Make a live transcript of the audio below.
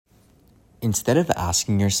Instead of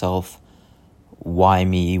asking yourself, why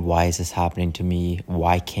me? Why is this happening to me?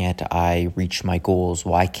 Why can't I reach my goals?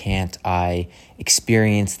 Why can't I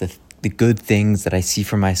experience the good things that I see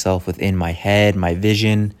for myself within my head, my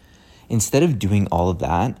vision? Instead of doing all of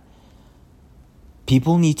that,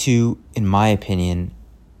 people need to, in my opinion,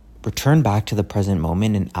 return back to the present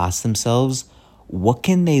moment and ask themselves, what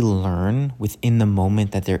can they learn within the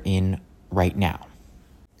moment that they're in right now?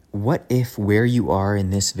 What if where you are in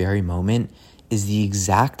this very moment is the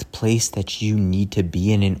exact place that you need to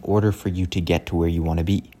be in order for you to get to where you want to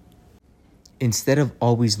be? Instead of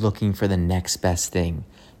always looking for the next best thing,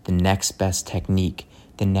 the next best technique,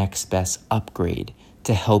 the next best upgrade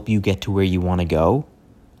to help you get to where you want to go,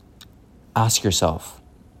 ask yourself,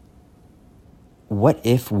 what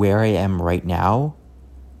if where I am right now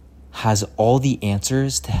has all the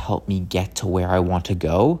answers to help me get to where I want to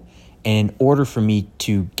go? And in order for me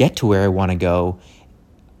to get to where I want to go,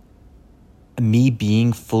 me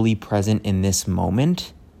being fully present in this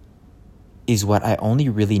moment is what I only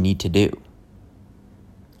really need to do.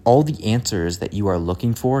 All the answers that you are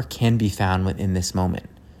looking for can be found within this moment.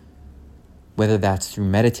 Whether that's through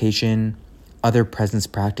meditation, other presence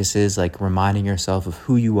practices like reminding yourself of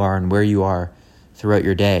who you are and where you are throughout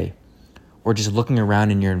your day, or just looking around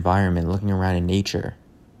in your environment, looking around in nature.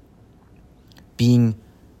 Being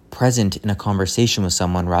present in a conversation with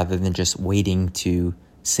someone rather than just waiting to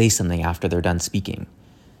say something after they're done speaking.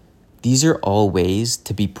 These are all ways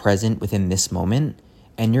to be present within this moment,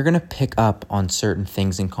 and you're going to pick up on certain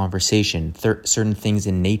things in conversation, certain things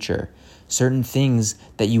in nature, certain things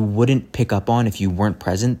that you wouldn't pick up on if you weren't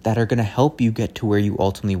present that are going to help you get to where you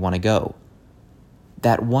ultimately want to go.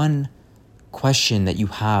 That one question that you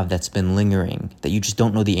have that's been lingering, that you just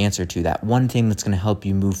don't know the answer to, that one thing that's going to help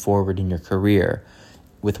you move forward in your career,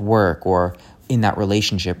 with work, or in that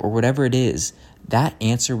relationship, or whatever it is, that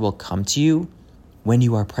answer will come to you when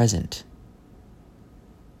you are present.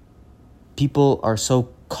 People are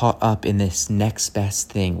so caught up in this next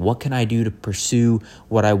best thing. What can I do to pursue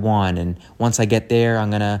what I want? And once I get there,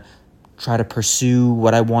 I'm going to try to pursue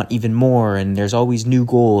what I want even more. And there's always new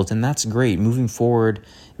goals. And that's great. Moving forward,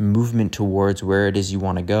 movement towards where it is you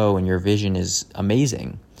want to go and your vision is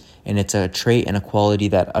amazing. And it's a trait and a quality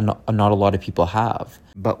that not a lot of people have.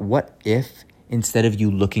 But what if instead of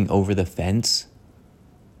you looking over the fence,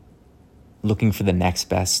 looking for the next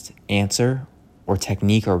best answer or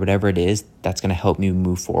technique or whatever it is that's going to help you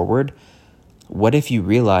move forward, what if you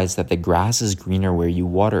realize that the grass is greener where you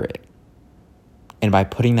water it? And by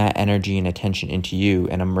putting that energy and attention into you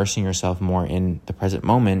and immersing yourself more in the present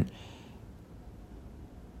moment,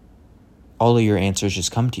 all of your answers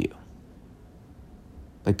just come to you.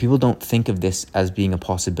 Like, people don't think of this as being a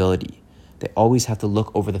possibility. They always have to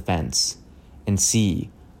look over the fence and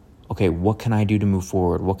see, okay, what can I do to move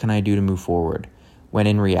forward? What can I do to move forward? When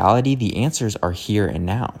in reality, the answers are here and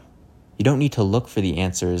now. You don't need to look for the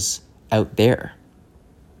answers out there.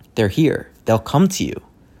 They're here. They'll come to you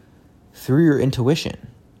through your intuition.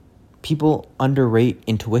 People underrate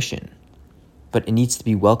intuition, but it needs to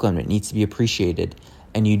be welcomed. It needs to be appreciated.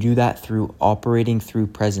 And you do that through operating through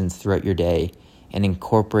presence throughout your day and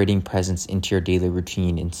incorporating presence into your daily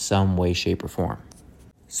routine in some way, shape, or form.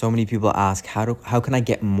 So many people ask, how can I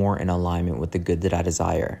get more in alignment with the good that I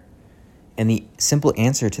desire? And the simple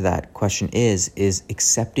answer to that question is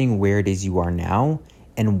accepting where it is you are now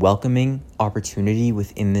and welcoming opportunity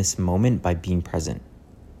within this moment by being present.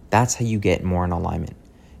 That's how you get more in alignment.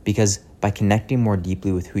 Because by connecting more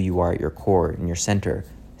deeply with who you are at your core and your center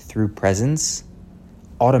through presence,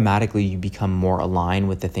 automatically you become more aligned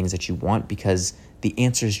with the things that you want because the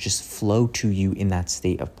answers just flow to you in that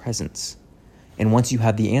state of presence. And once you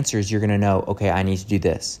have the answers, you're going to know, okay, I need to do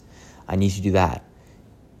this. I need to do that.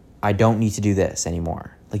 I don't need to do this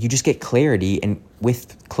anymore. Like, you just get clarity, and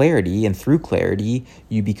with clarity and through clarity,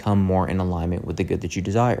 you become more in alignment with the good that you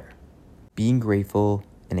desire. Being grateful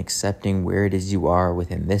and accepting where it is you are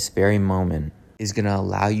within this very moment is going to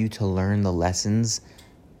allow you to learn the lessons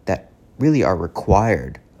that really are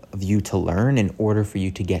required of you to learn in order for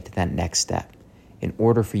you to get to that next step, in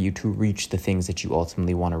order for you to reach the things that you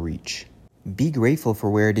ultimately want to reach. Be grateful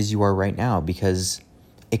for where it is you are right now, because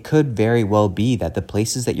it could very well be that the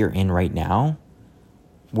places that you're in right now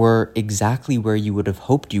were exactly where you would have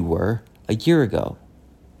hoped you were a year ago.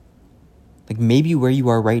 Like, maybe where you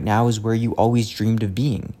are right now is where you always dreamed of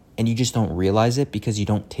being, and you just don't realize it because you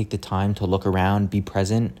don't take the time to look around, be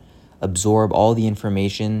present, absorb all the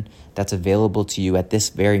information that's available to you at this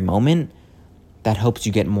very moment that helps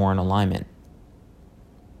you get more in alignment.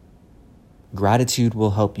 Gratitude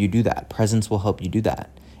will help you do that. Presence will help you do that.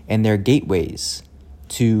 And they're gateways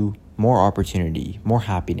to more opportunity, more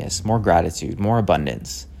happiness, more gratitude, more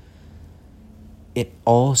abundance. It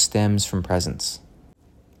all stems from presence.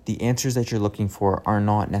 The answers that you're looking for are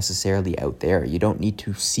not necessarily out there. You don't need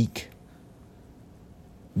to seek.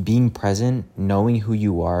 Being present, knowing who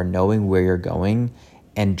you are, knowing where you're going,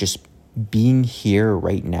 and just being here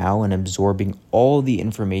right now and absorbing all the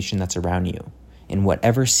information that's around you in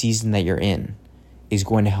whatever season that you're in is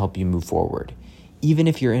going to help you move forward. Even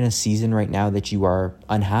if you're in a season right now that you are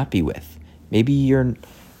unhappy with, maybe you're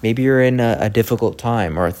in a difficult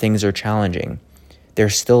time or things are challenging,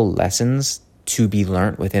 there's still lessons to be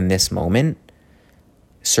learned within this moment,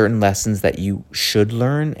 certain lessons that you should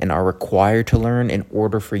learn and are required to learn in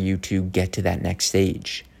order for you to get to that next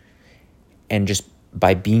stage. And just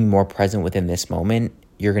by being more present within this moment,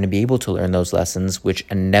 you're going to be able to learn those lessons, which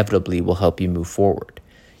inevitably will help you move forward.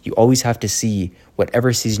 You always have to see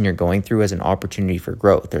whatever season you're going through as an opportunity for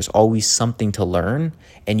growth. There's always something to learn,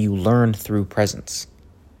 and you learn through presence.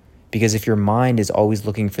 Because if your mind is always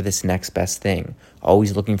looking for this next best thing,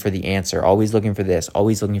 always looking for the answer, always looking for this,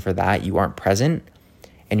 always looking for that, you aren't present,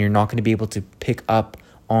 and you're not going to be able to pick up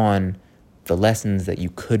on the lessons that you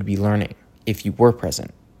could be learning if you were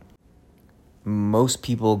present. Most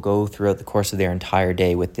people go throughout the course of their entire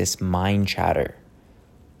day with this mind chatter,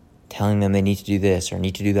 telling them they need to do this or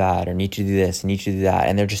need to do that or need to do this and need to do that,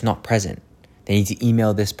 and they're just not present. They need to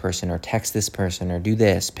email this person or text this person or do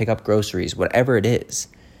this, pick up groceries, whatever it is.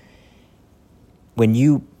 When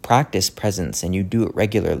you practice presence and you do it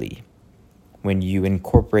regularly, when you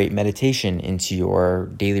incorporate meditation into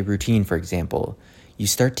your daily routine, for example, you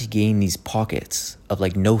start to gain these pockets of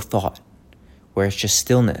like no thought, where it's just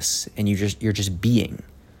stillness and you're just being.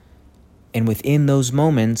 And within those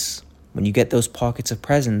moments, when you get those pockets of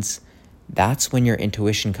presence, that's when your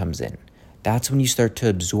intuition comes in. That's when you start to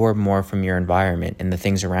absorb more from your environment and the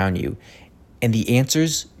things around you. And the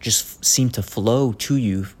answers just seem to flow to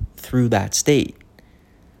you through that state.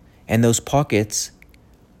 And those pockets,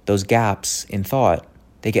 those gaps in thought,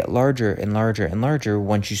 they get larger and larger and larger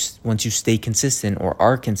once you stay consistent or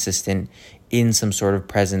are consistent in some sort of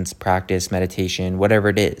presence, practice, meditation, whatever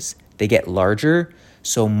it is. They get larger,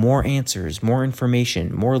 so more answers, more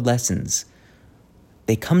information, more lessons,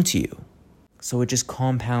 they come to you. So it just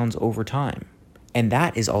compounds over time. And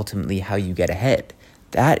that is ultimately how you get ahead.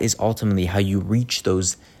 That is ultimately how you reach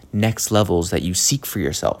those next levels that you seek for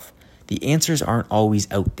yourself. The answers aren't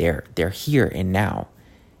always out there. They're here and now.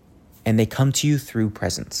 And they come to you through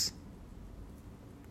presence.